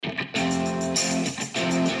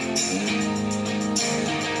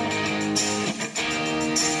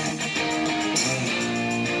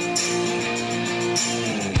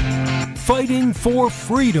fighting for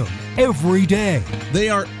freedom every day. They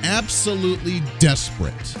are absolutely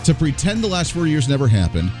desperate to pretend the last 4 years never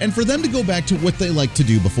happened and for them to go back to what they liked to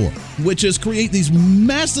do before, which is create these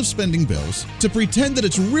massive spending bills to pretend that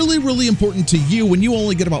it's really, really important to you when you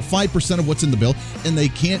only get about 5% of what's in the bill, and they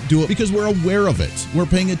can't do it because we're aware of it. We're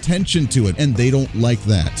paying attention to it, and they don't like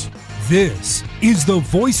that. This is the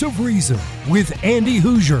Voice of Reason with Andy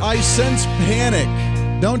Hoosier. I sense panic.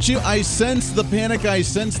 Don't you? I sense the panic. I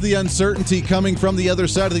sense the uncertainty coming from the other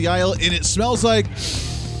side of the aisle, and it smells like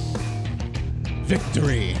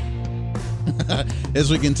victory.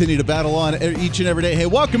 As we continue to battle on each and every day. Hey,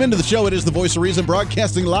 welcome into the show. It is the Voice of Reason,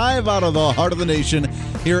 broadcasting live out of the heart of the nation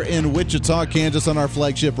here in Wichita, Kansas, on our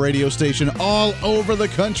flagship radio station all over the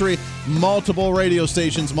country. Multiple radio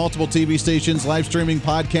stations, multiple TV stations, live streaming,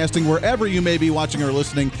 podcasting, wherever you may be watching or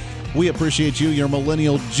listening. We appreciate you, your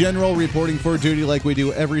millennial general, reporting for duty like we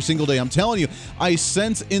do every single day. I'm telling you, I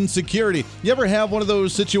sense insecurity. You ever have one of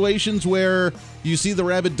those situations where you see the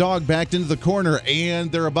rabid dog backed into the corner and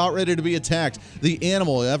they're about ready to be attacked? The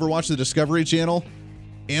animal, ever watch the Discovery Channel?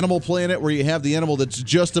 Animal Planet, where you have the animal that's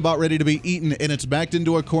just about ready to be eaten and it's backed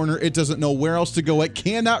into a corner. It doesn't know where else to go. It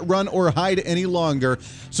cannot run or hide any longer.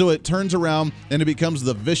 So it turns around and it becomes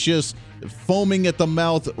the vicious, foaming at the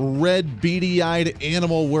mouth, red, beady-eyed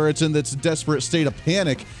animal where it's in this desperate state of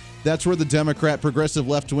panic. That's where the Democrat progressive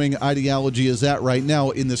left-wing ideology is at right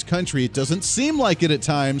now in this country. It doesn't seem like it at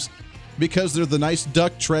times because they're the nice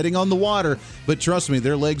duck treading on the water. But trust me,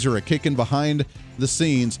 their legs are a-kicking behind the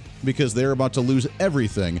scenes because they're about to lose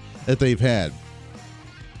everything that they've had.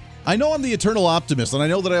 I know I'm the eternal optimist, and I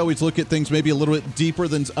know that I always look at things maybe a little bit deeper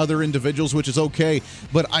than other individuals, which is okay,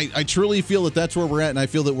 but I truly feel that that's where we're at, and I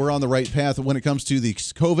feel that we're on the right path when it comes to the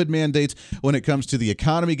COVID mandates, when it comes to the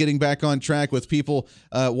economy getting back on track with people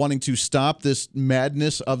wanting to stop this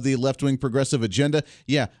madness of the left-wing progressive agenda.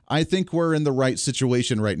 Yeah, I think we're in the right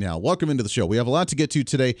situation right now. Welcome into the show. We have a lot to get to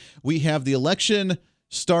today. We have the election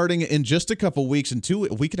starting in just a couple weeks,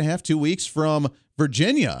 a week and a half, 2 weeks from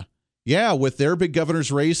Virginia. Yeah, with their big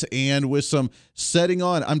governor's race and with some setting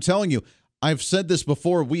on. I'm telling you, I've said this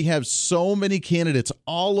before, we have so many candidates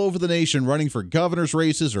all over the nation running for governor's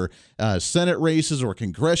races or Senate races or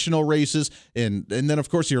congressional races. And then, of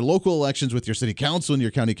course, your local elections with your city council and your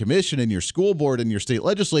county commission and your school board and your state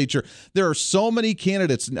legislature. There are so many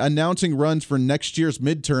candidates announcing runs for next year's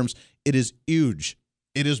midterms. It is huge.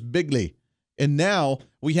 It is bigly. And now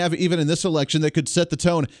we have, even in this election, that could set the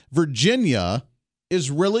tone. Virginia is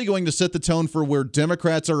really going to set the tone for where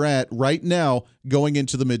Democrats are at right now going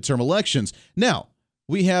into the midterm elections. Now,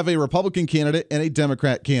 we have a Republican candidate and a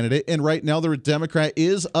Democrat candidate, and right now the Democrat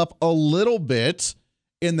is up a little bit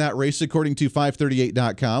in that race, according to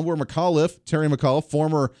 538.com, where Terry McAuliffe,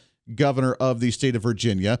 former governor of the state of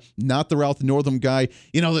Virginia, not the Ralph Northam guy,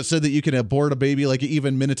 that said that you can abort a baby like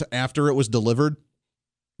even minutes after it was delivered.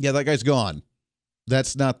 Yeah, that guy's gone.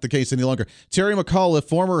 That's not the case any longer. Terry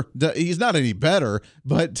McAuliffe, he's not any better,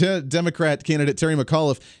 but Democrat candidate Terry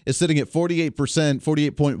McAuliffe is sitting at 48%,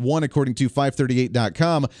 48.1% according to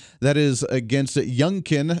 538.com. That is against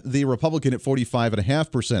Youngkin, the Republican, at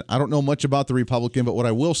 45.5%. I don't know much about the Republican, but what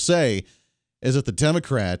I will say is that the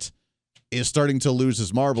Democrat is starting to lose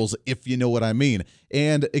his marbles, if you know what I mean.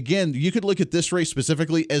 And again, you could look at this race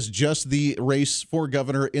specifically as just the race for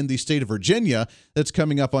governor in the state of Virginia that's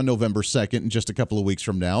coming up on November 2nd in just a couple of weeks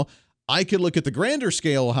from now. I could look at the grander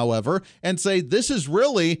scale, however, and say this is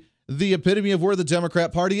really the epitome of where the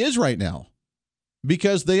Democrat Party is right now,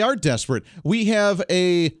 because they are desperate. We have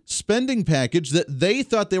a spending package that they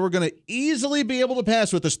thought they were going to easily be able to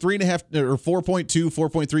pass with this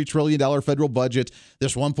 $4.3 trillion federal budget,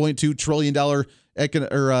 this $1.2 trillion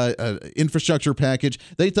infrastructure package.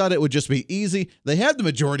 They thought it would just be easy. They had the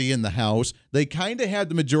majority in the House. They kind of had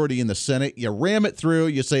the majority in the Senate. You ram it through.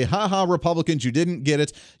 You say, ha, Republicans, you didn't get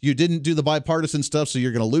it. You didn't do the bipartisan stuff, so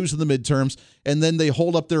you're going to lose in the midterms. And then they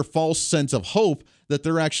hold up their false sense of hope that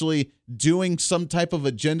they're actually doing some type of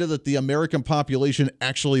agenda that the American population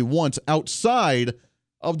actually wants outside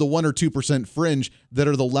of the 1 or 2% fringe that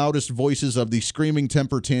are the loudest voices of the screaming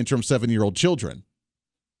temper tantrum 7-year-old children.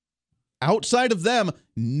 Outside of them,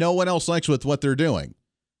 no one else likes with what they're doing.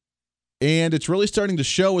 And it's really starting to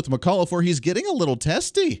show with McAuliffe where he's getting a little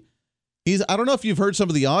testy. I don't know if you've heard some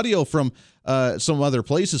of the audio from some other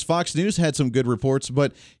places. Fox News had some good reports,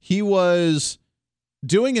 but he was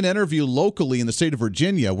doing an interview locally in the state of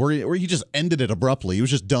Virginia where he just ended it abruptly. He was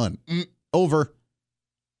just done. Over.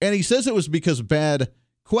 And he says it was because bad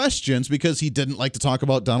questions because he didn't like to talk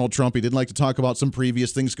about Donald Trump. He didn't like to talk about some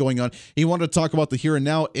previous things going on. He wanted to talk about the here and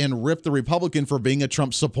now and rip the Republican for being a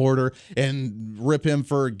Trump supporter and rip him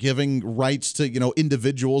for giving rights to,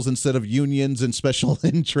 individuals instead of unions and special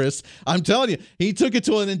interests. I'm telling you, he took it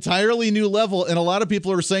to an entirely new level, and a lot of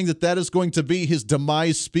people are saying that is going to be his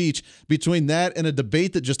demise speech, between that and a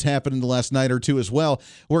debate that just happened in the last night or two as well,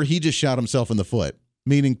 where he just shot himself in the foot,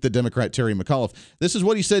 meaning the Democrat Terry McAuliffe. This is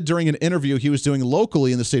what he said during an interview he was doing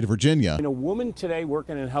locally in the state of Virginia. A woman today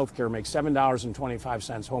working in healthcare makes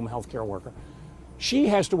 $7.25, home healthcare worker. She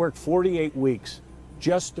has to work 48 weeks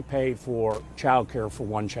just to pay for child care for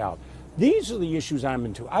one child. These are the issues I'm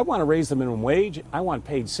into. I want to raise the minimum wage. I want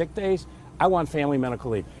paid sick days. I want family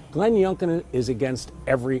medical leave. Glenn Youngkin is against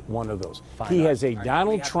every one of those. He has a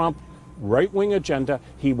Donald Trump right-wing agenda.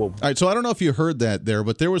 He will. All right, so I don't know if you heard that there,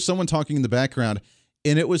 but there was someone talking in the background,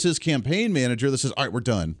 and it was his campaign manager that says, all right, we're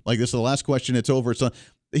done. Like, this is the last question. It's over. So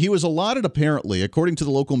he was allotted, apparently, according to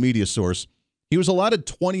the local media source, he was allotted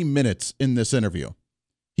 20 minutes in this interview.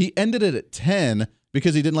 He ended it at 10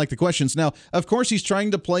 because he didn't like the questions. Now, of course, he's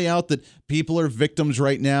trying to play out that people are victims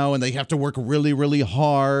right now and they have to work really, really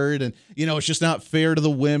hard. And, it's just not fair to the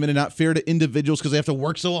women and not fair to individuals because they have to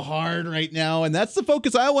work so hard right now. And that's the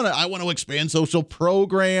focus I want to expand social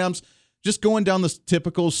programs, just going down this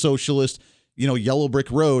typical socialist, yellow brick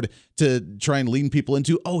road to try and lead people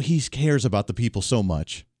into, he cares about the people so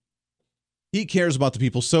much. He cares about the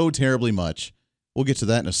people so terribly much. We'll get to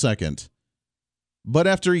that in a second. But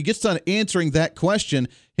after he gets done answering that question,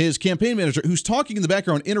 his campaign manager, who's talking in the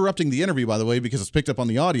background, interrupting the interview, by the way, because it's picked up on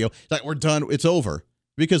the audio, is like, we're done, it's over.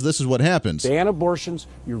 Because this is what happens. Ban abortions.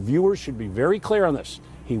 Your viewers should be very clear on this.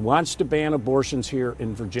 He wants to ban abortions here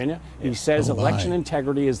in Virginia. He says election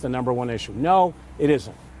integrity is the number one issue. No, it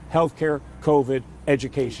isn't. Healthcare, COVID,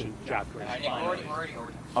 education, job creation. Okay.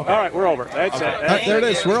 All right, we're over. That's it. Right, there it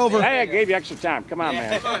is. We're over. Hey, I gave you extra time. Come on,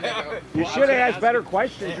 man. You should have asked better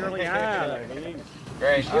questions early on.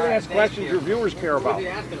 You should have asked questions your viewers care about.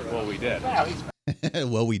 Well, we did.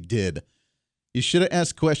 Well, we did. You should have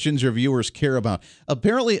asked questions your viewers care about.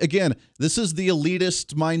 Apparently, again, this is the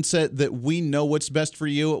elitist mindset that we know what's best for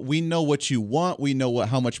you. We know what you want. We know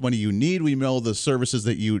how much money you need. We know the services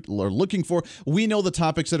that you are looking for. We know the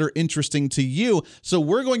topics that are interesting to you. So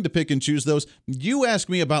we're going to pick and choose those. You ask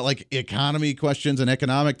me about economy questions and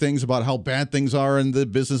economic things, about how bad things are and the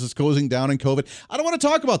business is closing down and COVID. I don't want to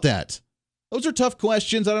talk about that. Those are tough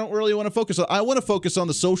questions I don't really want to focus on. I want to focus on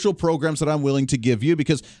the social programs that I'm willing to give you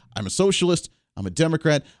because I'm a socialist. I'm a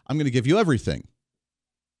Democrat. I'm going to give you everything.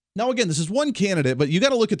 Now, again, this is one candidate, but you got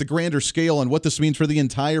to look at the grander scale and what this means for the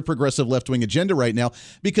entire progressive left-wing agenda right now,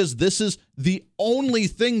 because this is the only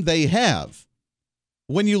thing they have.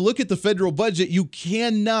 When you look at the federal budget, you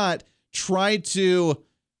cannot try to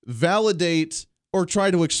validate or try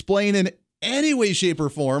to explain in any way, shape, or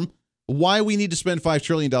form why we need to spend $5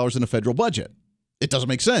 trillion in a federal budget. It doesn't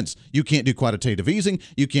make sense. You can't do quantitative easing.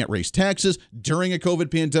 You can't raise taxes during a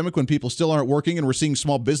COVID pandemic when people still aren't working and we're seeing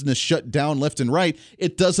small business shut down left and right.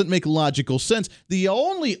 It doesn't make logical sense. The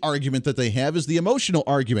only argument that they have is the emotional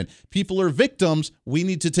argument. People are victims. We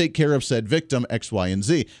need to take care of said victim, X, Y, and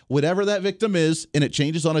Z. Whatever that victim is, and it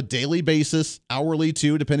changes on a daily basis, hourly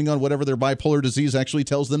too, depending on whatever their bipolar disease actually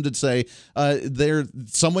tells them to say.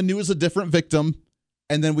 Someone new is a different victim.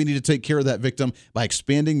 And then we need to take care of that victim by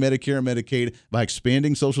expanding Medicare and Medicaid, by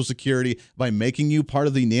expanding Social Security, by making you part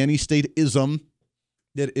of the nanny state-ism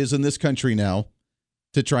that is in this country now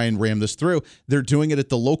to try and ram this through. They're doing it at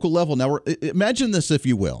the local level. Now, imagine this, if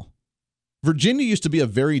you will. Virginia used to be a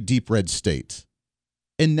very deep red state.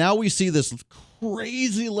 And now we see this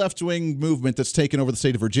crazy left-wing movement that's taken over the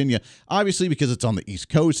state of Virginia, obviously because it's on the East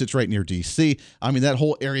Coast. It's right near D.C. I mean, that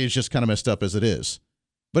whole area is just kind of messed up as it is.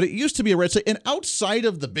 But it used to be a red state. And outside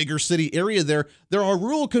of the bigger city area there are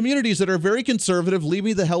rural communities that are very conservative. Leave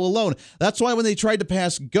me the hell alone. That's why when they tried to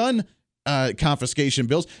pass gun confiscation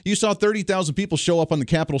bills, you saw 30,000 people show up on the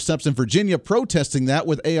Capitol steps in Virginia protesting that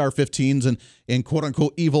with AR-15s and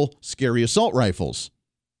quote-unquote evil, scary assault rifles.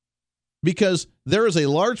 Because there is a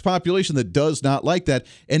large population that does not like that.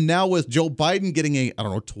 And now with Joe Biden getting a,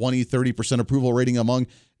 20, 30% approval rating among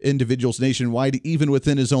individuals nationwide, even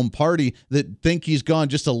within his own party, that think he's gone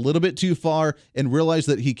just a little bit too far and realize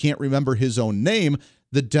that he can't remember his own name,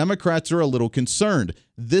 the Democrats are a little concerned.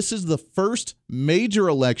 This is the first major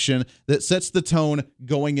election that sets the tone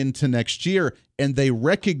going into next year, and they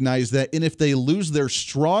recognize that. And if they lose their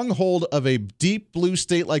stronghold of a deep blue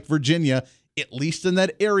state like Virginia, at least in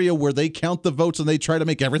that area where they count the votes and they try to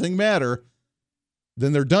make everything matter,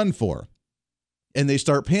 then they're done for. And they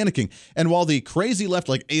start panicking. And while the crazy left,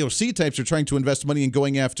 like AOC types, are trying to invest money in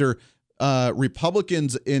going after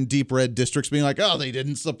Republicans in deep red districts being like, oh, they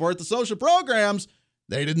didn't support the social programs.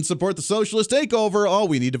 They didn't support the socialist takeover. Oh,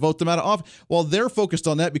 we need to vote them out of office. Well, they're focused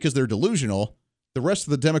on that because they're delusional. The rest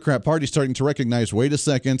of the Democrat Party is starting to recognize, wait a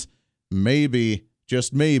second, maybe,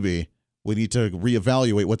 just maybe, we need to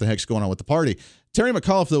reevaluate what the heck's going on with the party. Terry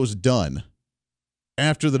McAuliffe, though, was done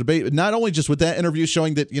after the debate, not only just with that interview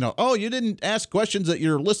showing that, oh, you didn't ask questions that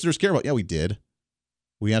your listeners care about. Yeah, we did.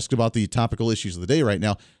 We asked about the topical issues of the day right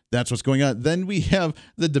now. That's what's going on. Then we have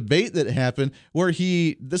the debate that happened where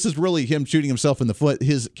this is really him shooting himself in the foot.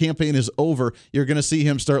 His campaign is over. You're going to see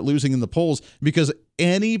him start losing in the polls because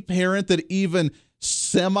any parent that even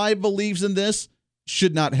semi-believes in this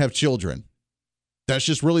should not have children. That's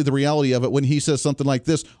just really the reality of it when he says something like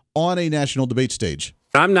this on a national debate stage.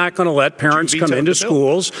 I'm not going to let parents come into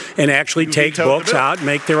schools and actually take books out and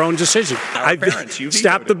make their own decision. I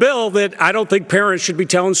stopped the bill that I don't think parents should be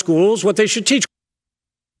telling schools what they should teach.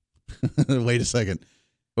 Wait a second.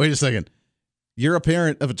 You're a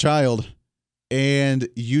parent of a child, and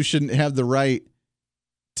you shouldn't have the right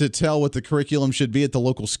to tell what the curriculum should be at the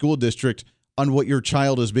local school district on what your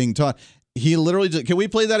child is being taught. He literally can we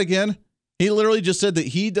play that again? He literally just said that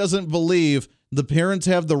he doesn't believe the parents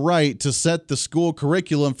have the right to set the school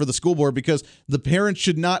curriculum for the school board because the parents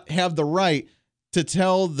should not have the right to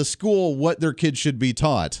tell the school what their kids should be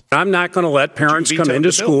taught. I'm not going to let parents come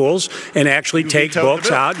into schools and actually take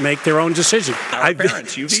books out and make their own decision. I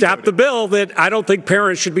stopped the bill that I don't think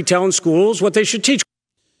parents should be telling schools what they should teach.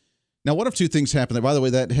 Now, one of two things happened there. By the way,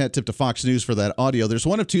 that hat tip to Fox News for that audio. There's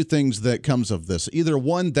one of two things that comes of this. Either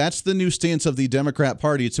one, that's the new stance of the Democrat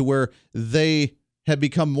Party to where they have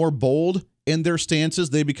become more bold in their stances.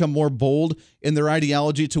 They become more bold in their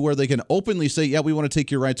ideology to where they can openly say, yeah, we want to take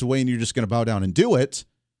your rights away and you're just going to bow down and do it.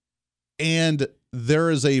 And there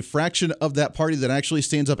is a fraction of that party that actually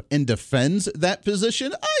stands up and defends that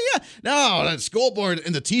position. Oh, yeah. No, the school board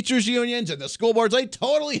and the teachers unions and the school boards, they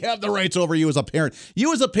totally have the rights over you as a parent.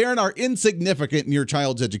 You as a parent are insignificant in your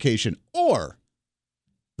child's education. Or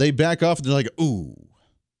they back off and they're like, ooh,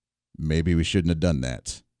 maybe we shouldn't have done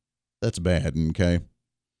that. That's bad, okay?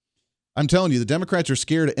 I'm telling you, the Democrats are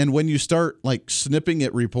scared, and when you start snipping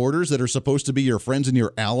at reporters that are supposed to be your friends and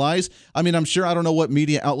your allies, I mean, I'm sure, I don't know what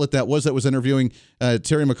media outlet that was interviewing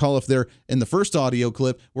Terry McAuliffe there in the first audio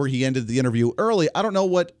clip where he ended the interview early. I don't know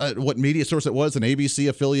what media source it was, an ABC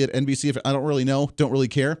affiliate, NBC affiliate, I don't really know, don't really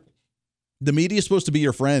care. The media is supposed to be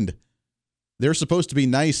your friend. They're supposed to be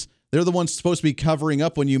nice. They're the ones supposed to be covering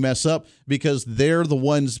up when you mess up because they're the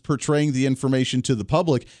ones portraying the information to the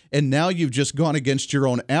public. And now you've just gone against your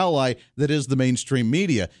own ally that is the mainstream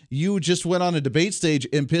media. You just went on a debate stage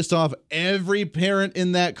and pissed off every parent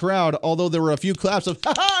in that crowd, although there were a few claps of,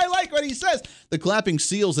 ha ha, I like what he says. The clapping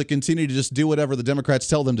seals that continue to just do whatever the Democrats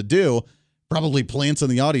tell them to do, probably plants in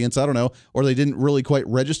the audience, I don't know, or they didn't really quite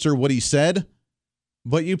register what he said.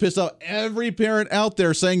 But you pissed off every parent out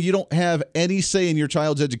there saying you don't have any say in your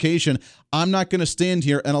child's education. I'm not going to stand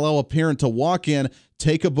here and allow a parent to walk in,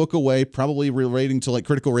 take a book away, probably relating to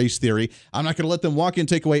critical race theory. I'm not going to let them walk in,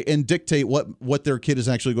 take away, and dictate what their kid is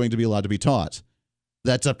actually going to be allowed to be taught.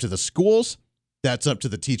 That's up to the schools. That's up to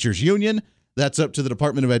the teachers union. That's up to the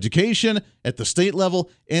Department of Education at the state level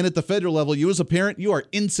and at the federal level. You as a parent, you are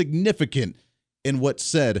insignificant in what's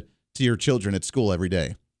said to your children at school every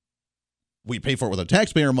day. We pay for it with our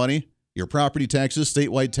taxpayer money, your property taxes,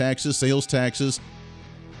 statewide taxes, sales taxes,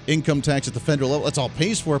 income tax at the federal level. That's all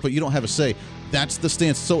pays for it, but you don't have a say. That's the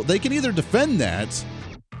stance. So they can either defend that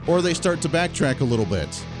or they start to backtrack a little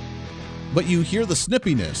bit. But you hear the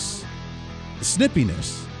snippiness. The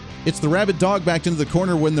snippiness. It's the rabid dog backed into the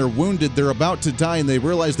corner when they're wounded, they're about to die, and they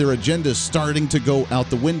realize their agenda is starting to go out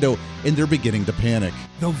the window, and they're beginning to panic.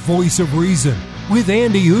 The voice of reason with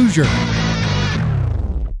Andy Hoosier.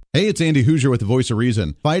 Hey, it's Andy Hoosier with the Voice of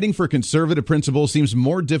Reason. Fighting for conservative principles seems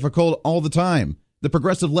more difficult all the time. The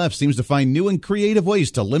progressive left seems to find new and creative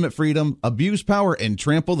ways to limit freedom, abuse power, and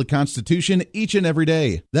trample the Constitution each and every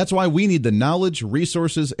day. That's why we need the knowledge,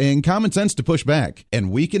 resources, and common sense to push back,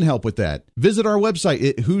 and we can help with that. Visit our website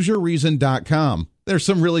at HoosierReason.com. There's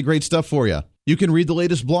some really great stuff for you. You can read the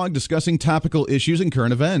latest blog discussing topical issues and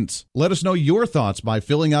current events. Let us know your thoughts by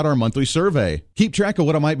filling out our monthly survey. Keep track of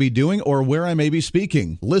what I might be doing or where I may be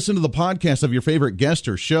speaking. Listen to the podcast of your favorite guest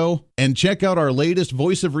or show, and check out our latest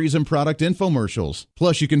Voice of Reason product infomercials.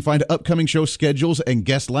 Plus, you can find upcoming show schedules and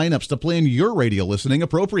guest lineups to plan your radio listening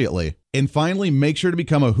appropriately. And finally, make sure to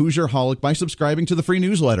become a Hoosier-holic by subscribing to the free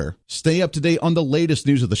newsletter. Stay up to date on the latest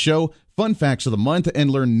news of the show, fun facts of the month,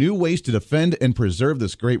 and learn new ways to defend and preserve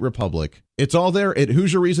this great republic. It's all there at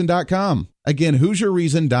HoosierReason.com. Again,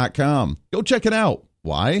 HoosierReason.com. Go check it out.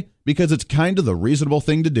 Why? because it's kind of the reasonable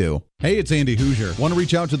thing to do. Hey, it's Andy Hoosier. Want to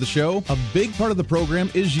reach out to the show? A big part of the program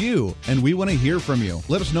is you, and we want to hear from you.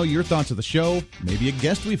 Let us know your thoughts of the show, maybe a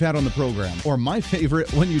guest we've had on the program, or my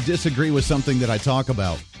favorite, when you disagree with something that I talk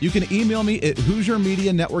about. You can email me at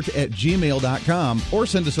HoosierMediaNetwork@gmail.com or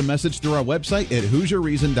send us a message through our website at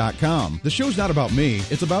HoosierReason.com. The show's not about me,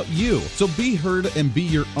 it's about you. So be heard and be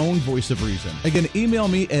your own voice of reason. Again, email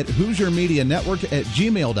me at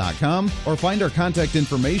HoosierMediaNetwork@gmail.com or find our contact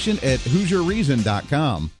information at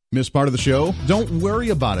HoosierReason.com. Miss part of the show? Don't worry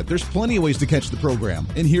about it. There's plenty of ways to catch the program,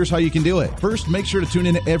 and here's how you can do it. First, make sure to tune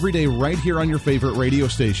in every day right here on your favorite radio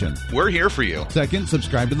station. We're here for you. Second,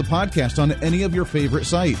 subscribe to the podcast on any of your favorite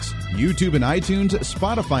sites. YouTube and iTunes,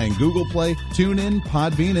 Spotify and Google Play, TuneIn,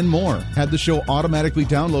 Podbean, and more. Have the show automatically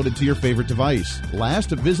downloaded to your favorite device. Last,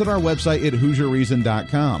 visit our website at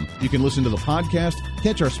HoosierReason.com. You can listen to the podcast,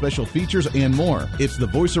 catch our special features, and more. It's the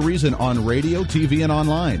Voice of Reason on radio, TV, and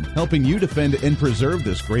online, helping you defend and preserve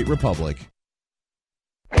this great republic.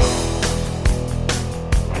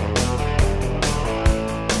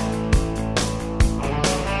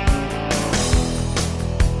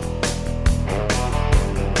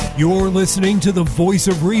 You're listening to the Voice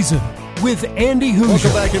of Reason with Andy Hoosier.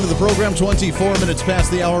 Welcome back into the program. 24 minutes past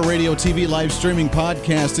the hour. Radio, TV, live streaming,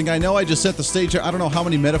 podcasting. I know I just set the stage. I don't know how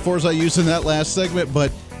many metaphors I used in that last segment,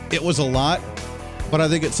 but it was a lot. But I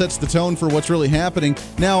think it sets the tone for what's really happening.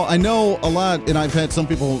 Now, I know a lot, and I've had some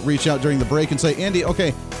people reach out during the break and say, Andy,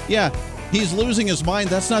 okay, yeah, he's losing his mind.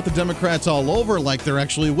 That's not the Democrats all over. Like, they're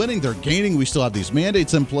actually winning. They're gaining. We still have these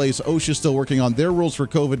mandates in place. OSHA's still working on their rules for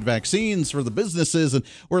COVID vaccines for the businesses, and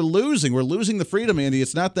we're losing. We're losing the freedom, Andy.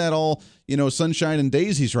 It's not that all, sunshine and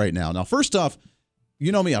daisies right now. Now, first off,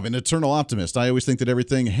 you know me, I'm an eternal optimist. I always think that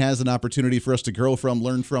everything has an opportunity for us to grow from,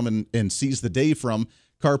 learn from, and seize the day from.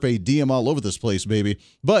 Carpe diem all over this place, baby.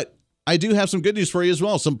 But I do have some good news for you as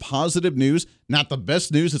well. Some positive news. Not the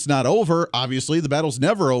best news. It's not over. Obviously, the battle's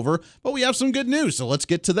never over. But we have some good news. So let's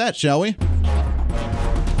get to that, shall we?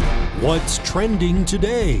 What's trending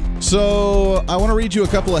today? So I want to read you a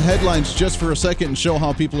couple of headlines just for a second and show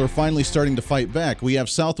how people are finally starting to fight back. We have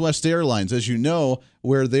Southwest Airlines, as you know,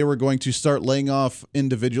 where they were going to start laying off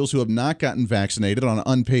individuals who have not gotten vaccinated on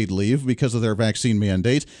unpaid leave because of their vaccine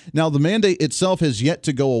mandate. Now, the mandate itself has yet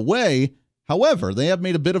to go away. However, they have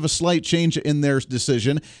made a bit of a slight change in their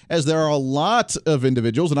decision, as there are a lot of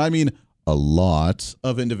individuals, and I mean a lot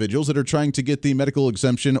of individuals, that are trying to get the medical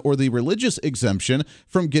exemption or the religious exemption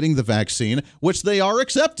from getting the vaccine, which they are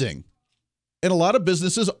accepting. And a lot of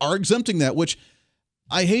businesses are exempting that, which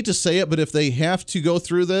I hate to say it, but if they have to go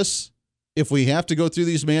through this, if we have to go through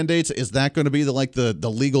these mandates, is that going to be the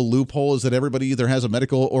legal loophole, is that everybody either has a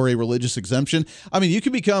medical or a religious exemption? I mean, you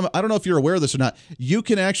can become, I don't know if you're aware of this or not, you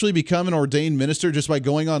can actually become an ordained minister just by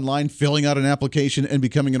going online, filling out an application, and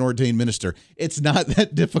becoming an ordained minister. It's not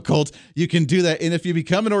that difficult. You can do that. And if you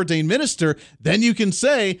become an ordained minister, then you can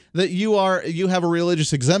say that you have a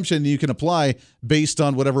religious exemption. You can apply based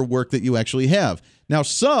on whatever work that you actually have. Now,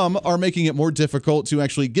 some are making it more difficult to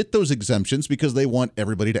actually get those exemptions because they want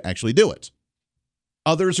everybody to actually do it.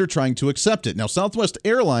 Others are trying to accept it. Now, Southwest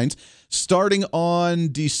Airlines, starting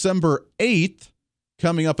on December 8th,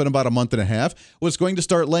 coming up in about a month and a half, was going to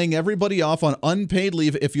start laying everybody off on unpaid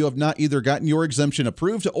leave if you have not either gotten your exemption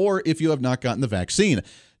approved or if you have not gotten the vaccine.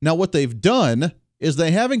 Now, what they've done is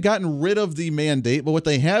they haven't gotten rid of the mandate, but what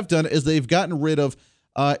they have done is they've gotten rid of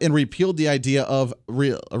and repealed the idea of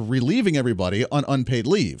relieving everybody on unpaid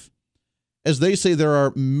leave. As they say, there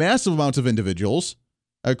are massive amounts of individuals,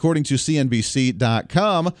 according to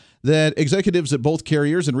CNBC.com, that executives at both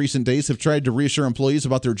carriers in recent days have tried to reassure employees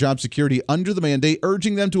about their job security under the mandate,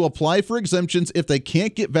 urging them to apply for exemptions if they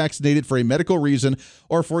can't get vaccinated for a medical reason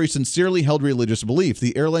or for a sincerely held religious belief.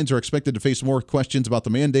 The airlines are expected to face more questions about the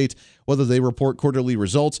mandate, whether they report quarterly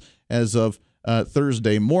results as of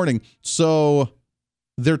Thursday morning. So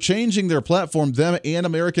they're changing their platform, them and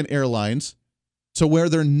American Airlines, to where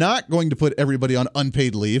they're not going to put everybody on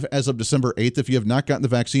unpaid leave as of December 8th if you have not gotten the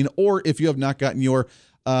vaccine or if you have not gotten your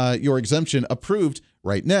exemption approved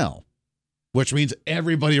right now, which means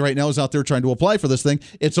everybody right now is out there trying to apply for this thing.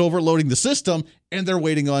 It's overloading the system, and they're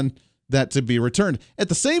waiting on that to be returned. At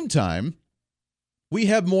the same time, we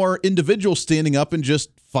have more individuals standing up and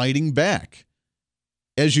just fighting back.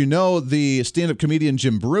 As you know, the stand-up comedian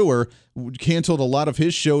Jim Brewer canceled a lot of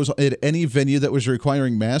his shows at any venue that was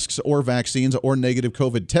requiring masks or vaccines or negative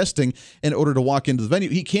COVID testing in order to walk into the venue.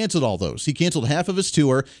 He canceled all those. He canceled half of his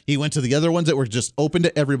tour. He went to the other ones that were just open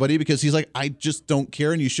to everybody because he's like, I just don't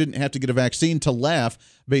care, and you shouldn't have to get a vaccine to laugh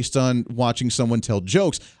based on watching someone tell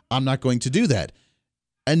jokes. I'm not going to do that.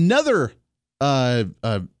 Another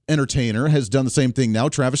entertainer has done the same thing now.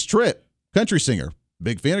 Travis Tritt, country singer.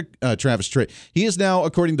 Big fan of Travis Tritt. He is now,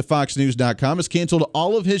 according to FoxNews.com, has canceled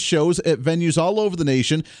all of his shows at venues all over the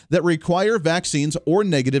nation that require vaccines or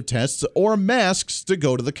negative tests or masks to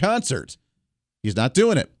go to the concert. He's not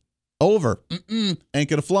doing it. Over. Ain't going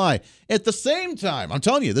to fly. At the same time, I'm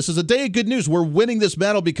telling you, this is a day of good news. We're winning this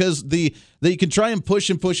battle because they can try and push,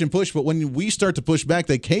 but when we start to push back,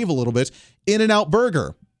 they cave a little bit. In-N-Out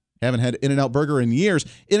Burger. Haven't had In-N-Out Burger in years.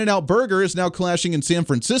 In-N-Out Burger is now clashing in San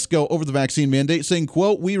Francisco over the vaccine mandate, saying,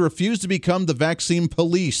 quote, "We refuse to become the vaccine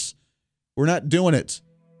police. We're not doing it.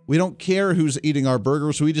 We don't care who's eating our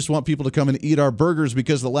burgers. We just want people to come and eat our burgers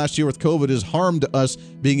because the last year with COVID has harmed us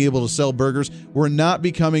being able to sell burgers. We're not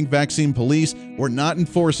becoming vaccine police. We're not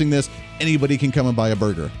enforcing this. Anybody can come and buy a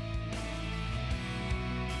burger."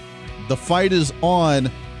 The fight is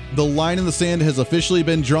on. The line in the sand has officially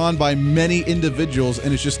been drawn by many individuals,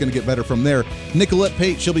 and it's just going to get better from there. Nicolette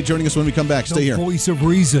Pate, she'll be joining us when we come back. Stay here. The Voice of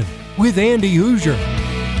Reason with Andy Hoosier.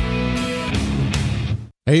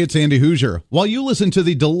 Hey, it's Andy Hoosier. While you listen to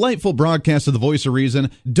the delightful broadcast of the Voice of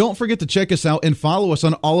Reason, don't forget to check us out and follow us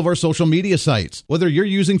on all of our social media sites. Whether you're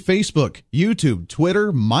using Facebook, YouTube,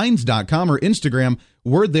 Twitter, Minds.com, or Instagram,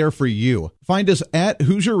 we're there for you. Find us at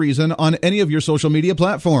Hoosier Reason on any of your social media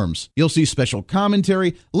platforms. You'll see special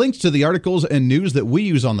commentary, links to the articles and news that we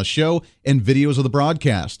use on the show, and videos of the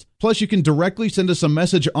broadcast. Plus, you can directly send us a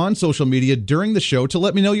message on social media during the show to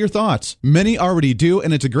let me know your thoughts. Many already do,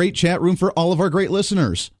 and it's a great chat room for all of our great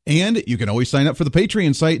listeners. And you can always sign up for the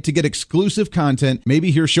Patreon site to get exclusive content,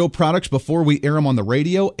 maybe hear show products before we air them on the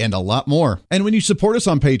radio, and a lot more. And when you support us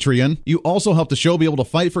on Patreon, you also help the show be able to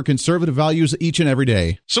fight for conservative values each and every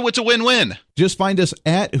day. So it's a win-win. Just find us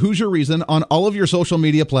at Hoosier Reason on all of your social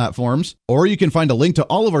media platforms, or you can find a link to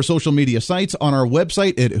all of our social media sites on our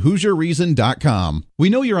website at HoosierReason.com. We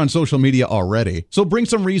know you're on social media already, so bring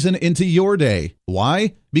some reason into your day.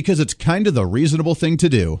 Why? Because it's kind of the reasonable thing to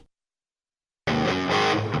do.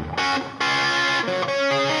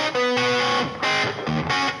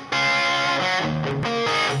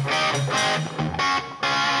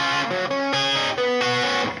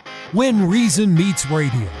 When Reason Meets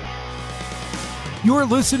Radio. You're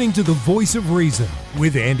listening to the Voice of Reason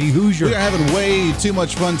with Andy Hoosier. We are having way too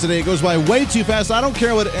much fun today. It goes by way too fast. I don't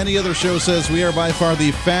care what any other show says. We are by far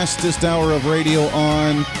the fastest hour of radio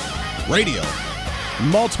on radio.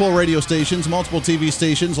 Multiple radio stations, multiple TV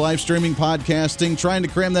stations, live streaming, podcasting, trying to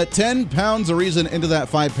cram that 10 pounds of reason into that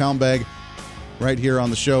 5-pound bag right here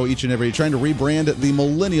on the show each and every day. Trying to rebrand the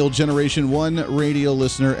millennial generation, one radio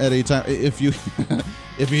listener at a time. If you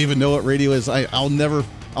even know what radio is, I'll never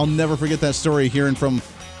forget that story hearing from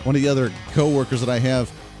one of the other co-workers that I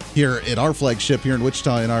have here at our flagship here in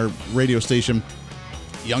Wichita in our radio station.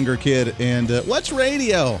 Younger kid, and what's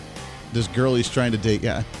radio? This girl he's trying to date.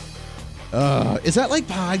 Yeah. Is that like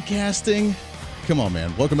podcasting? Come on,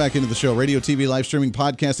 man. Welcome back into the show. Radio, TV, live streaming,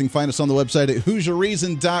 podcasting. Find us on the website at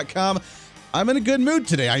HoosierReason.com. I'm in a good mood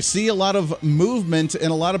today. I see a lot of movement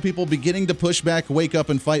and a lot of people beginning to push back, wake up,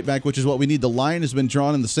 and fight back, which is what we need. The line has been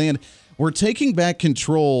drawn in the sand. We're taking back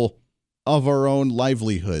control of our own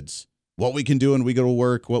livelihoods. What we can do when we go to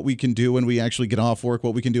work, what we can do when we actually get off work,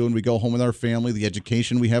 what we can do when we go home with our family, the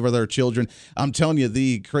education we have with our children. I'm telling you,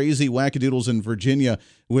 the crazy wackadoodles in Virginia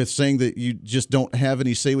with saying that you just don't have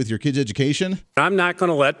any say with your kids' education. I'm not going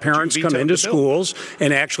to let parents come into schools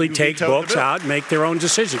and actually take books out and make their own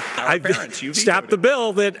decisions. I've stopped the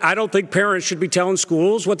bill that I don't think parents should be telling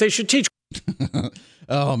schools what they should teach.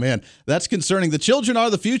 Oh, man, that's concerning. The children are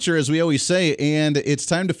the future, as we always say, and it's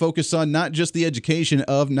time to focus on not just the education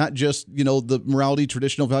of, not just, the morality,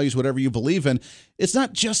 traditional values, whatever you believe in. It's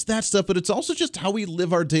not just that stuff, but it's also just how we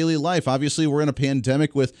live our daily life. Obviously, we're in a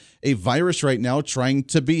pandemic with a virus right now trying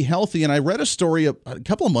to be healthy, and I read a story a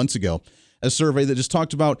couple of months ago, a survey that just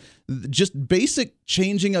talked about just basic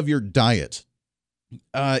changing of your diet.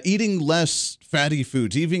 Eating less fatty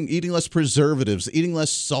foods, eating less preservatives, eating less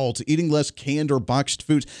salt, eating less canned or boxed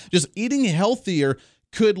foods, just eating healthier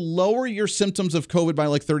could lower your symptoms of COVID by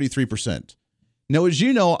like 33%. Now, as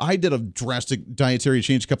you know, I did a drastic dietary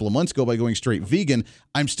change a couple of months ago by going straight vegan.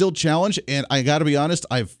 I'm still challenged, and I got to be honest,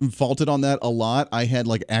 I've faulted on that a lot. I had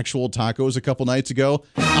like actual tacos a couple nights ago.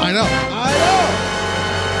 I know.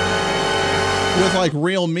 With like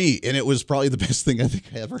real meat, and it was probably the best thing I think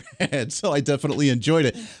I ever had, so I definitely enjoyed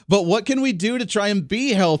it. But what can we do to try and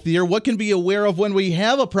be healthier? What can we be aware of when we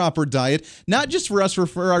have a proper diet? Not just for us, but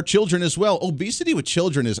for our children as well. Obesity with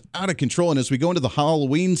children is out of control, and as we go into the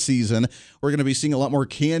Halloween season, we're going to be seeing a lot more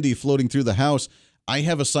candy floating through the house. I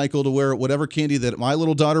have a cycle to where whatever candy that my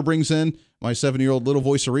little daughter brings in, my 7-year-old little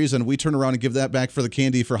voice of reason, we turn around and give that back for the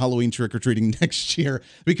candy for Halloween trick-or-treating next year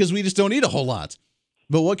because we just don't eat a whole lot.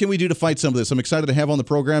 But what can we do to fight some of this? I'm excited to have on the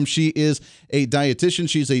program. She is a dietitian.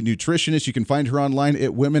 She's a nutritionist. You can find her online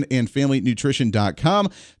at womenandfamilynutrition.com.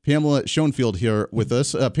 Pamela Schoenfeld here with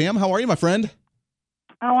us. Pam, how are you, my friend?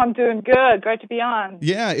 Oh, I'm doing good. Great to be on.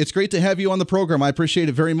 Yeah, it's great to have you on the program. I appreciate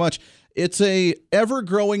it very much. It's a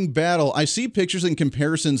ever-growing battle. I see pictures and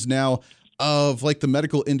comparisons now of like the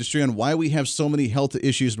medical industry and why we have so many health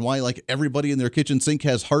issues and why like everybody in their kitchen sink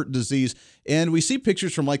has heart disease. And we see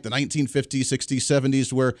pictures from like the 1950s, 60s,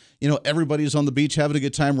 70s where, you know, everybody's on the beach having a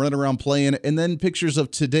good time, running around playing. And then pictures of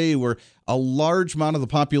today where a large amount of the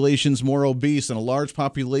population's more obese and a large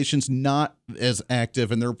population's not as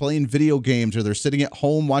active and they're playing video games or they're sitting at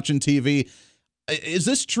home watching TV. Is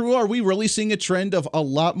this true? Are we really seeing a trend of a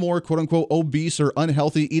lot more quote unquote obese or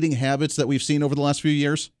unhealthy eating habits that we've seen over the last few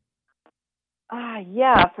years?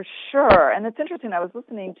 Yeah, for sure. And it's interesting. I was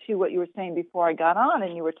listening to what you were saying before I got on,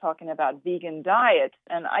 and you were talking about vegan diets.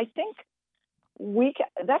 And I think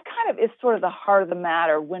that kind of is sort of the heart of the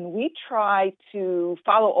matter. When we try to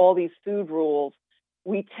follow all these food rules,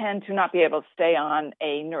 we tend to not be able to stay on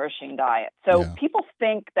a nourishing diet. So people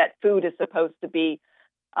think that food is supposed to be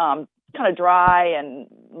kind of dry and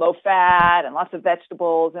low fat and lots of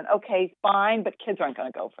vegetables and okay, fine, but kids aren't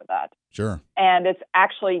going to go for that. Sure. And it's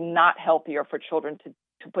actually not healthier for children to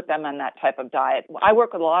put them on that type of diet. I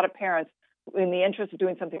work with a lot of parents in the interest of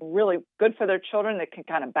doing something really good for their children that can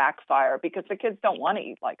kind of backfire because the kids don't want to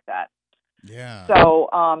eat like that. Yeah. So,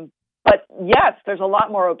 but yes, there's a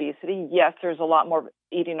lot more obesity. Yes, there's a lot more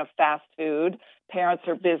eating of fast food. Parents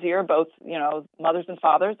are busier, both, you know, mothers and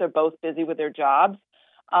fathers, they're both busy with their jobs.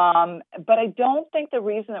 But I don't think the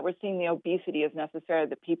reason that we're seeing the obesity is necessarily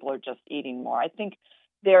that people are just eating more. I think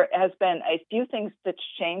there has been a few things that's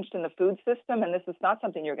changed in the food system, and this is not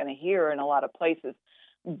something you're going to hear in a lot of places,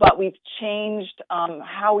 but we've changed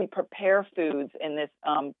how we prepare foods in this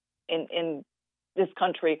in this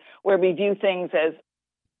country, where we view things as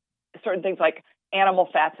certain things like animal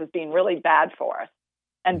fats as being really bad for us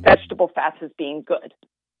and vegetable fats as being good.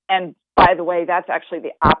 And by the way, that's actually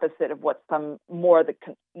the opposite of what some more of the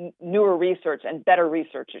newer research and better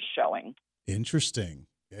research is showing. Interesting.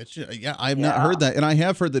 Yeah, I've not heard that. And I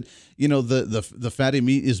have heard that, you know, the fatty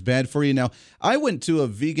meat is bad for you. Now, I went to a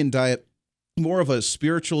vegan diet, more of a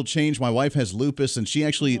spiritual change. My wife has lupus, and she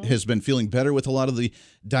actually has been feeling better with a lot of the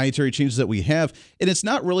dietary changes that we have. And it's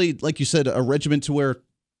not really, like you said, a regimen to where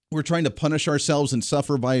we're trying to punish ourselves and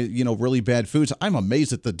suffer by, you know, really bad foods. I'm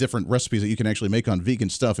amazed at the different recipes that you can actually make on vegan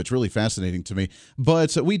stuff. It's really fascinating to me.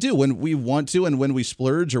 But we do when we want to, and when we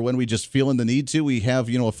splurge or when we just feel in the need to, we have,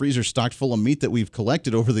 you know, a freezer stocked full of meat that we've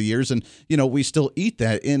collected over the years, and, you know, we still eat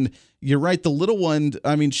that. And you're right, the little one,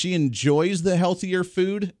 I mean, she enjoys the healthier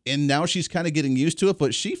food, and now she's kind of getting used to it,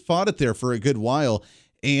 but she fought it there for a good while.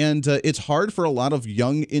 And it's hard for a lot of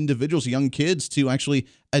young individuals, young kids, to actually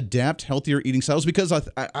adapt healthier eating styles because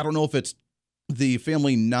I don't know if it's the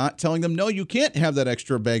family not telling them, no, you can't have that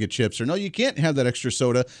extra bag of chips, or no, you can't have that extra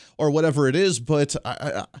soda, or whatever it is. But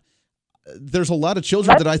there's a lot of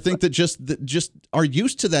children that I think that just are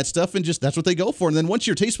used to that stuff, and just that's what they go for. And then once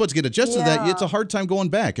your taste buds get adjusted to that, it's a hard time going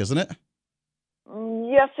back, isn't it?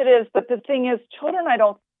 Yes, it is. But the thing is, children, I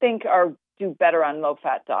don't think do better on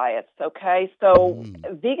low-fat diets, okay? So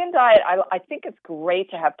vegan diet, I think it's great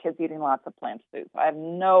to have kids eating lots of plant foods. I have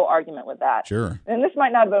no argument with that. Sure. And this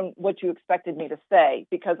might not have been what you expected me to say,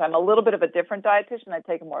 because I'm a little bit of a different dietitian. I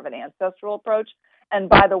take more of an ancestral approach. And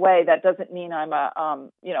by the way, that doesn't mean I'm a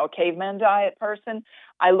caveman diet person.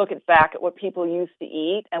 I look back at what people used to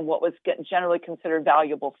eat and what was generally considered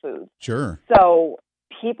valuable food. Sure. So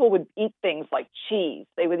people would eat things like cheese.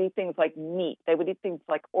 They would eat things like meat. They would eat things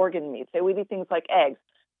like organ meats. They would eat things like eggs.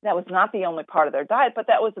 That was not the only part of their diet, but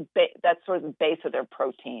that was that's sort of the base of their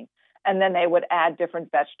protein. And then they would add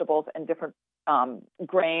different vegetables and different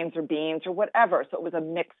grains or beans or whatever. So it was a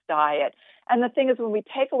mixed diet. And the thing is, when we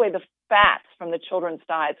take away the fats from the children's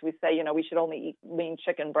diets, we say, you know, we should only eat lean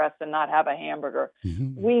chicken breasts and not have a hamburger.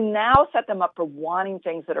 Mm-hmm. We now set them up for wanting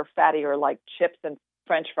things that are fattier, like chips and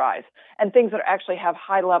French fries, and things that actually have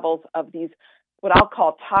high levels of these, what I'll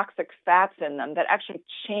call toxic fats in them, that actually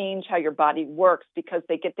change how your body works because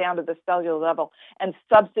they get down to the cellular level and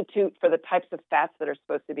substitute for the types of fats that are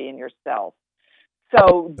supposed to be in your cells.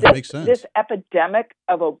 So this epidemic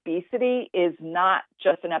of obesity is not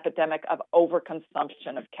just an epidemic of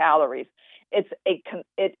overconsumption of calories. It's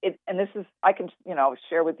and this is, I can, you know,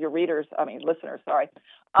 share with your listeners,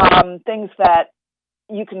 things that,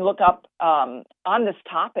 you can look up on this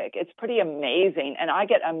topic. It's pretty amazing, and I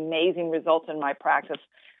get amazing results in my practice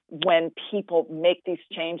when people make these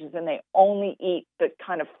changes and they only eat the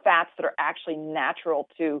kind of fats that are actually natural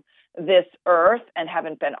to this earth and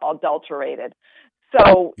haven't been adulterated.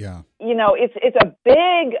 So, it's a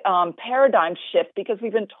big paradigm shift because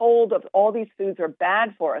we've been told of all these foods are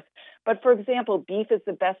bad for us. But, for example, beef is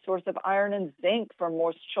the best source of iron and zinc for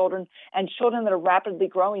most children, and children that are rapidly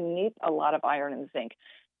growing need a lot of iron and zinc.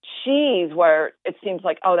 Cheese, where it seems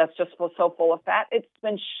like, that's just so full of fat, it's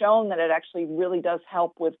been shown that it actually really does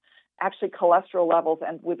help with actually cholesterol levels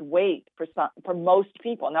and with weight for most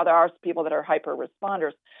people. Now, there are people that are hyper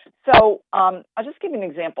responders. So I'll just give you an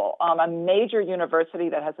example. A major university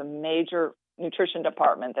that has a major nutrition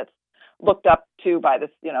department that's looked up to by this,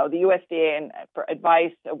 the USDA and for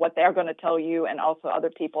advice, what they're going to tell you, and also other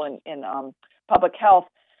people in public health,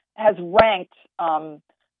 has ranked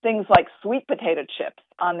things like sweet potato chips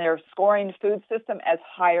on their scoring food system as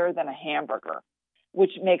higher than a hamburger,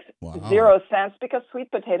 which makes zero sense because sweet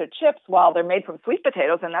potato chips, while they're made from sweet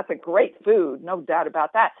potatoes, and that's a great food, no doubt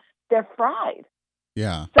about that, they're fried.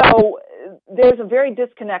 Yeah. So there's a very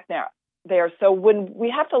disconnect there. So when we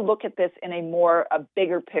have to look at this in a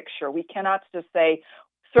bigger picture, we cannot just say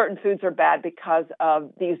certain foods are bad because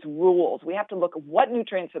of these rules. We have to look at what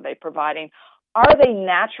nutrients are they providing. Are they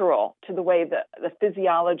natural to the way the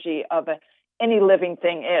physiology of any living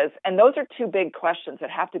thing is? And those are two big questions that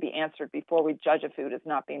have to be answered before we judge a food as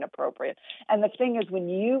not being appropriate. And the thing is, when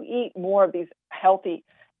you eat more of these healthy,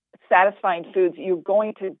 satisfying foods, you're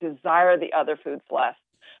going to desire the other foods less.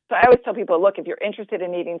 So I always tell people, look, if you're interested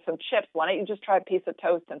in eating some chips, why don't you just try a piece of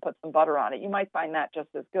toast and put some butter on it? You might find that just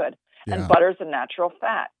as good. Yeah. And butter's a natural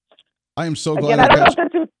fat. I am so glad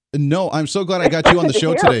I'm so glad I got you on the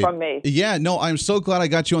show today. From me. Yeah, no, I'm so glad I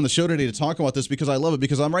got you on the show today to talk about this because I love it,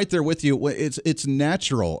 because I'm right there with you. It's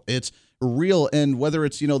natural. It's real. And whether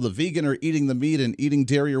it's, the vegan or eating the meat and eating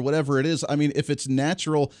dairy or whatever it is, I mean, if it's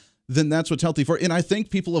natural, then that's what's healthy for. And I think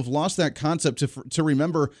people have lost that concept to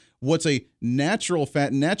remember what's a natural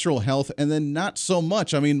fat, natural health, and then not so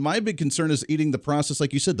much. I mean, my big concern is eating the process,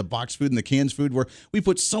 like you said, the boxed food and the canned food, where we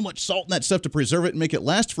put so much salt in that stuff to preserve it and make it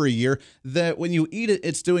last for a year that when you eat it,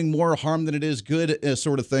 it's doing more harm than it is good,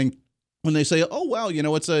 sort of thing. When they say, oh, well,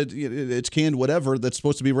 it's canned whatever that's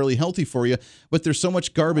supposed to be really healthy for you, but there's so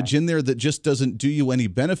much garbage in there that just doesn't do you any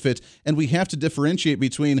benefit. And we have to differentiate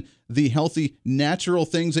between the healthy, natural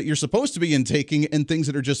things that you're supposed to be intaking and things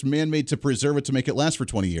that are just man-made to preserve it to make it last for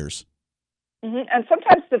 20 years. Mm-hmm. And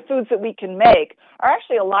sometimes the foods that we can make are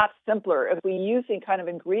actually a lot simpler if we use the kind of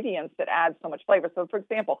ingredients that add so much flavor. So, for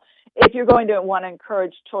example, if you're going to want to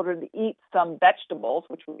encourage children to eat some vegetables,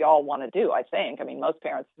 which we all want to do, I think. I mean, most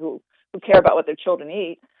parents who care about what their children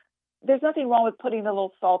eat, there's nothing wrong with putting a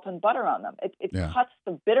little salt and butter on them. It cuts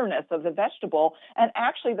the bitterness of the vegetable, and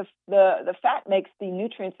actually the fat makes the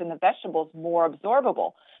nutrients in the vegetables more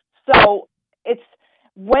absorbable. So it's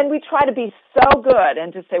when we try to be so good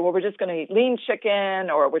and to say, well, we're just going to eat lean chicken,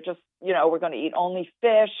 or we're just, we're going to eat only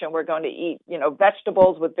fish, and we're going to eat,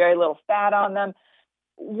 vegetables with very little fat on them,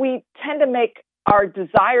 we tend to make our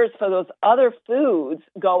desires for those other foods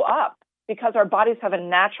go up because our bodies have a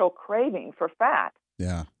natural craving for fat.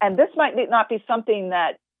 Yeah. And this might not be something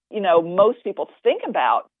that, most people think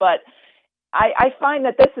about, but I find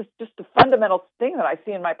that this is just a fundamental thing that I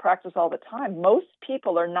see in my practice all the time. Most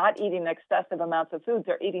people are not eating excessive amounts of foods.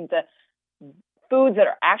 They're eating the foods that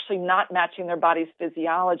are actually not matching their body's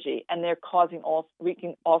physiology, and they're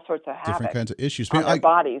wreaking all sorts of havoc. Different kinds of issues. On their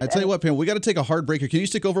bodies. I tell you what, Pam, we got to take a hard break here. Can you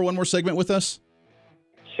stick over one more segment with us?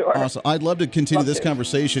 Sure. Awesome. I'd love to continue this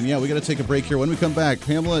conversation. Yeah, we got to take a break here. When we come back,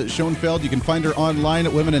 Pamela Schoenfeld, you can find her online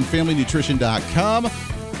at womenandfamilynutrition.com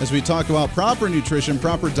as we talk about proper nutrition,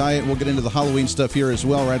 proper diet. We'll get into the Halloween stuff here as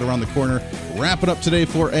well right around the corner. Wrap it up today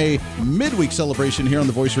for a midweek celebration here on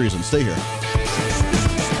The Voice of Reason. Stay here.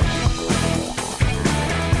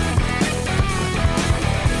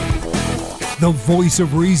 The Voice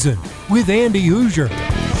of Reason with Andy Hoosier.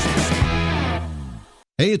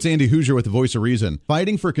 Hey, it's Andy Hoosier with The Voice of Reason.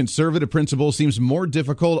 Fighting for conservative principles seems more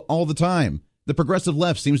difficult all the time. The progressive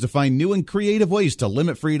left seems to find new and creative ways to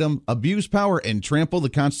limit freedom, abuse power, and trample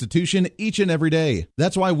the Constitution each and every day.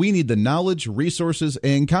 That's why we need the knowledge, resources,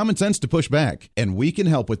 and common sense to push back, and we can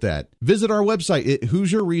help with that. Visit our website at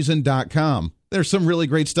HoosierReason.com. There's some really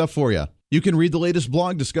great stuff for you. You can read the latest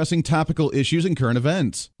blog discussing topical issues and current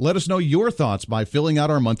events. Let us know your thoughts by filling out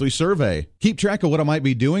our monthly survey. Keep track of what I might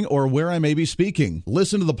be doing or where I may be speaking.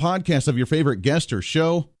 Listen to the podcast of your favorite guest or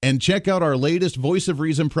show, and check out our latest Voice of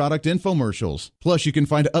Reason product infomercials. Plus, you can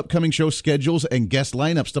find upcoming show schedules and guest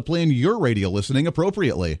lineups to plan your radio listening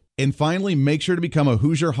appropriately. And finally, make sure to become a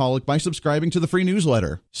Hoosier-holic by subscribing to the free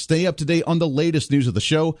newsletter. Stay up to date on the latest news of the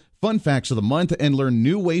show, fun facts of the month, and learn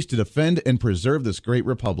new ways to defend and preserve this great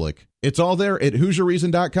republic. It's all there at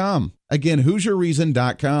HoosierReason.com. Again,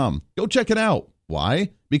 HoosierReason.com. Go check it out.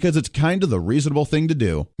 Why? Because it's kind of the reasonable thing to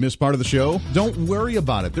do. Miss part of the show? Don't worry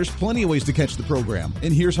about it. There's plenty of ways to catch the program,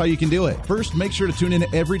 and here's how you can do it. First, make sure to tune in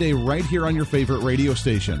every day right here on your favorite radio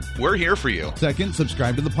station. We're here for you. Second,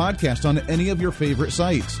 subscribe to the podcast on any of your favorite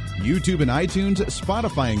sites. YouTube and iTunes,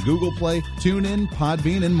 Spotify and Google Play, TuneIn,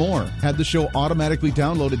 Podbean, and more. Have the show automatically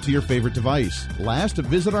downloaded to your favorite device. Last,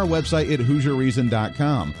 visit our website at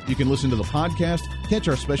HoosierReason.com. You can listen to the podcast, catch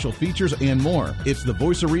our special features, and more. It's the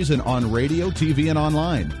Voice of Reason on radio, TV, and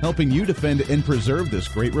online, helping you defend and preserve this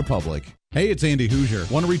great republic. Hey, it's Andy Hoosier.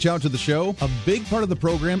 Want to reach out to the show? A big part of the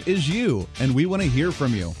program is you, and we want to hear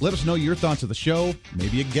from you. Let us know your thoughts of the show,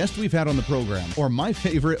 maybe a guest we've had on the program, or my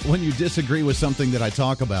favorite, when you disagree with something that I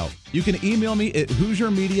talk about. You can email me at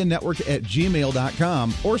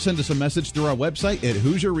HoosierMediaNetwork@gmail.com or send us a message through our website at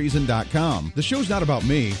HoosierReason.com. The show's not about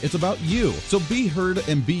me, it's about you. So be heard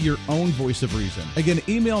and be your own voice of reason. Again,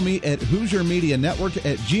 email me at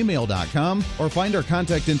HoosierMediaNetwork@gmail.com or find our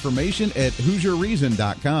contact information at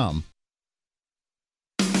HoosierReason.com.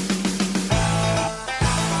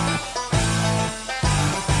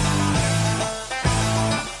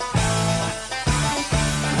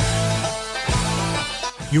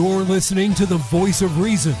 You're listening to the Voice of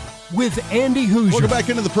Reason with Andy Hoosier. Welcome back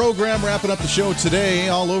into the program, wrapping up the show today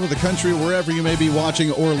all over the country, wherever you may be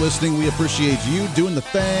watching or listening. We appreciate you doing the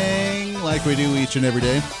thing like we do each and every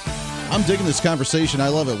day. I'm digging this conversation. I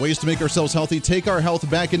love it. Ways to make ourselves healthy, take our health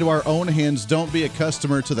back into our own hands. Don't be a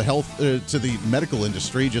customer to the to the medical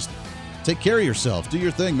industry. Just take care of yourself. Do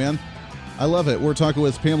your thing, man. I love it. We're talking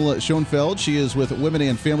with Pamela Schoenfeld. She is with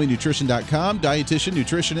womenandfamilynutrition.com, dietitian,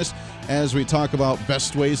 nutritionist, as we talk about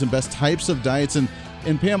best ways and best types of diets. And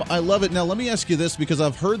Pam, I love it. Now, let me ask you this, because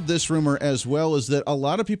I've heard this rumor as well, is that a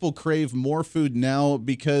lot of people crave more food now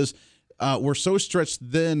because we're so stretched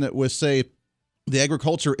thin with, say, the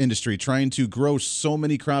agriculture industry trying to grow so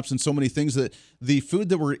many crops and so many things that the food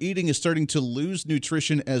that we're eating is starting to lose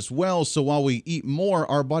nutrition as well. So while we eat more,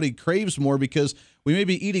 our body craves more because we may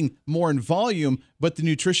be eating more in volume, but the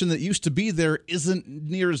nutrition that used to be there isn't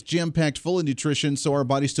near as jam-packed full of nutrition, so our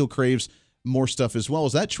body still craves more stuff as well.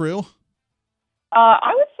 Is that true?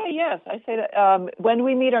 I would say yes. I say that when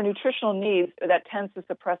we meet our nutritional needs, that tends to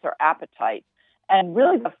suppress our appetite. And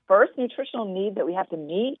really the first nutritional need that we have to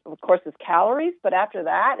meet, of course, is calories, but after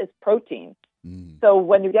that is protein. So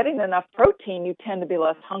when you're getting enough protein, you tend to be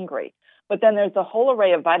less hungry. But then there's a whole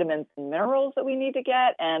array of vitamins and minerals that we need to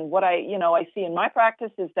get. And what I see in my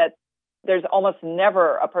practice is that there's almost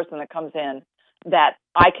never a person that comes in that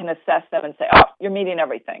I can assess them and say, oh, you're meeting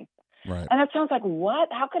everything. Right. And it sounds like,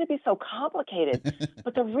 what? How could it be so complicated?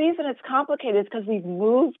 But the reason it's complicated is because we've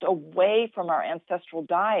moved away from our ancestral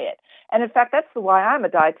diet. And in fact, that's why I'm a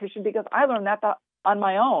dietitian, because I learned that on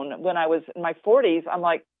my own when I was in my 40s. I'm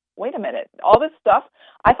like, wait a minute, all this stuff,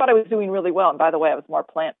 I thought I was doing really well. And by the way, I was more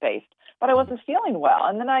plant-based, but I wasn't feeling well.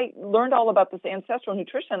 And then I learned all about this ancestral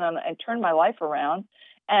nutrition and turned my life around.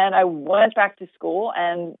 And I went back to school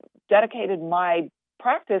and dedicated my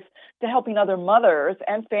practice to helping other mothers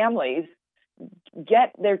and families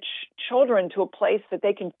get their children to a place that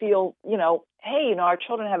they can feel, hey, our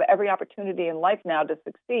children have every opportunity in life now to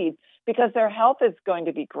succeed because their health is going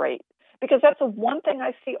to be great. Because that's the one thing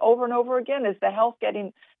I see over and over again is the health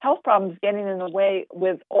problems getting in the way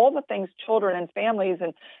with all the things children and families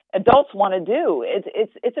and adults want to do.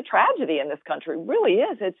 It's a tragedy in this country. It really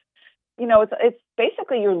is. It's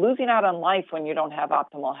basically you're losing out on life when you don't have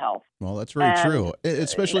optimal health. Well, that's very true,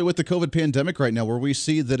 especially with the COVID pandemic right now, where we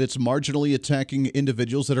see that it's marginally attacking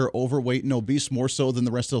individuals that are overweight and obese more so than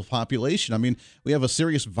the rest of the population. I mean, we have a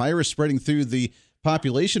serious virus spreading through the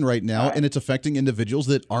population right now, and it's affecting individuals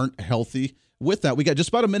that aren't healthy with that. We got just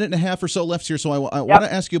about a minute and a half or so left here, so I want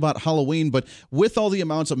to ask you about Halloween, but with all the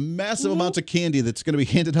massive amounts of candy that's going to be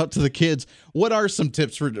handed out to the kids, what are some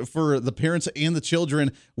tips for the parents and the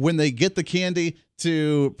children when they get the candy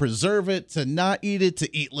to preserve it, to not eat it,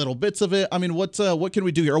 to eat little bits of it? I mean, what can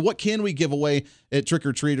we do here, or what can we give away at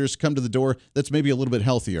trick-or-treaters come to the door that's maybe a little bit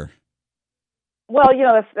healthier? Well,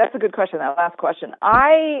 that's a good question, that last question.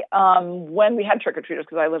 I, when we had trick-or-treaters,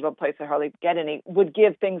 because I live in a place that hardly get any, would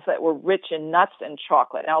give things that were rich in nuts and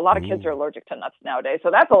chocolate. Now, a lot of kids are allergic to nuts nowadays,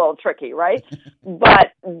 so that's a little tricky, right?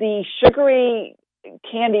 But the sugary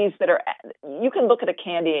candies you can look at a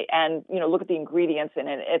candy and, look at the ingredients in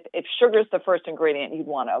it. If sugar is the first ingredient, you'd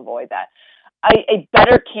want to avoid that. A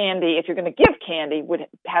better candy, if you're going to give candy, would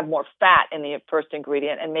have more fat in the first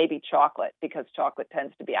ingredient and maybe chocolate, because chocolate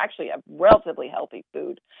tends to be actually a relatively healthy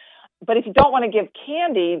food. But if you don't want to give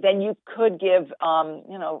candy, then you could give,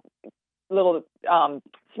 little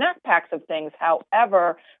snack packs of things.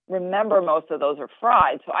 However, remember, most of those are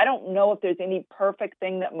fried. So I don't know if there's any perfect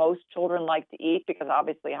thing that most children like to eat, because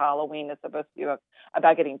obviously Halloween is supposed to be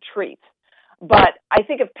about getting treats. But I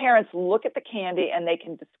think if parents look at the candy and they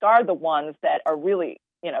can discard the ones that are really,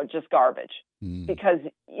 just garbage. Because,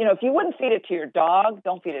 if you wouldn't feed it to your dog,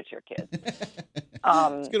 don't feed it to your kids.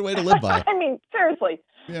 It's a good way to live by. I mean, seriously.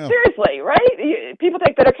 Yeah. Seriously, right? People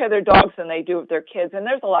take better care of their dogs than they do of their kids, and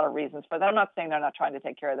there's a lot of reasons for that. I'm not saying they're not trying to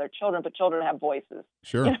take care of their children, but children have voices.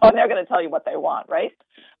 Sure. And they're going to tell you what they want, right?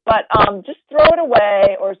 But just throw it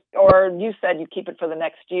away, or you said you keep it for the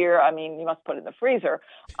next year. I mean, you must put it in the freezer.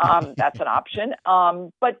 That's an option.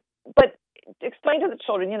 But explain to the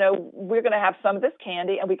children, we're going to have some of this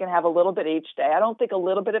candy and we can have a little bit each day. I don't think a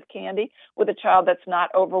little bit of candy with a child that's not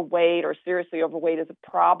overweight or seriously overweight is a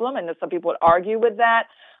problem. And some people would argue with that.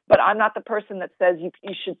 But I'm not the person that says you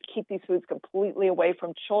should keep these foods completely away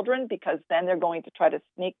from children, because then they're going to try to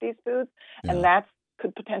sneak these foods. Yeah. And that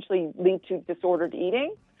could potentially lead to disordered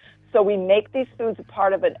eating. So we make these foods a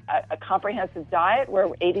part of a comprehensive diet where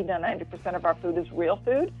 80 to 90% of our food is real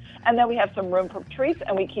food. And then we have some room for treats,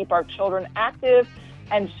 and we keep our children active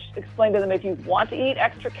and explain to them, if you want to eat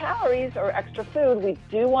extra calories or extra food, we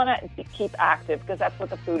do want to keep active, because that's what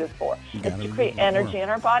the food is for. It's to create energy in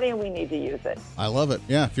our body, and we need to use it. I love it.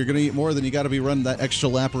 Yeah, if you're going to eat more, then you got to be running that extra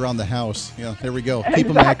lap around the house. Yeah, there we go. Keep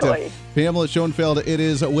them active. Pamela Schoenfeld, it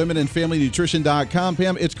is womenandfamilynutrition.com.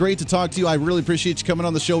 Pam, it's great to talk to you. I really appreciate you coming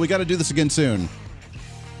on the show. We got to do this again soon.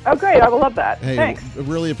 Oh, great. I will love that. Hey, thanks.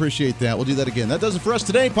 Really appreciate that. We'll do that again. That does it for us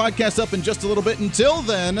today. Podcast up in just a little bit. Until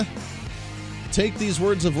then, take these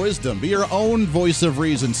words of wisdom. Be your own voice of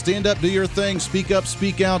reason. Stand up, do your thing. Speak up,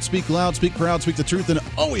 speak out, speak loud, speak proud, speak the truth, and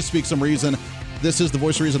always speak some reason. This is The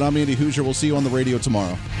Voice of Reason. I'm Andy Hoosier. We'll see you on the radio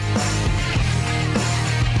tomorrow.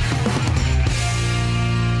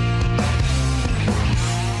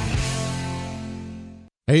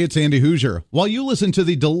 Hey, it's Andy Hoosier. While you listen to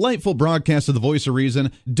the delightful broadcast of The Voice of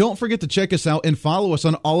Reason, don't forget to check us out and follow us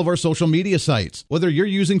on all of our social media sites. Whether you're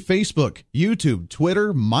using Facebook, YouTube,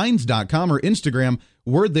 Twitter, Minds.com, or Instagram,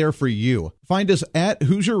 we're there for you. Find us at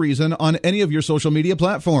Hoosier Reason on any of your social media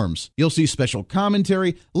platforms. You'll see special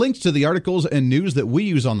commentary, links to the articles and news that we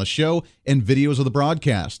use on the show, and videos of the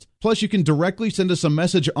broadcast. Plus, you can directly send us a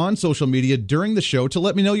message on social media during the show to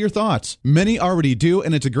let me know your thoughts. Many already do,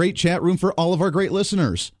 and it's a great chat room for all of our great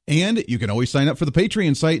listeners. And you can always sign up for the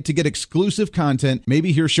Patreon site to get exclusive content,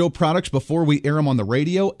 maybe hear show products before we air them on the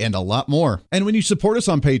radio, and a lot more. And when you support us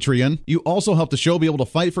on Patreon, you also help the show be able to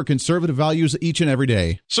fight for conservative values each and every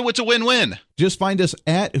day. So it's a win-win. Just find us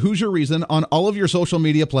at Hoosier Reason on all of your social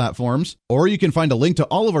media platforms, or you can find a link to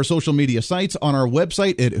all of our social media sites on our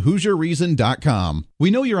website at HoosierReason.com.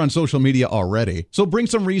 We know you're on social media already, so bring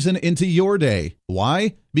some reason into your day.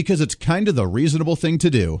 Why? Because it's kind of the reasonable thing to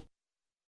do.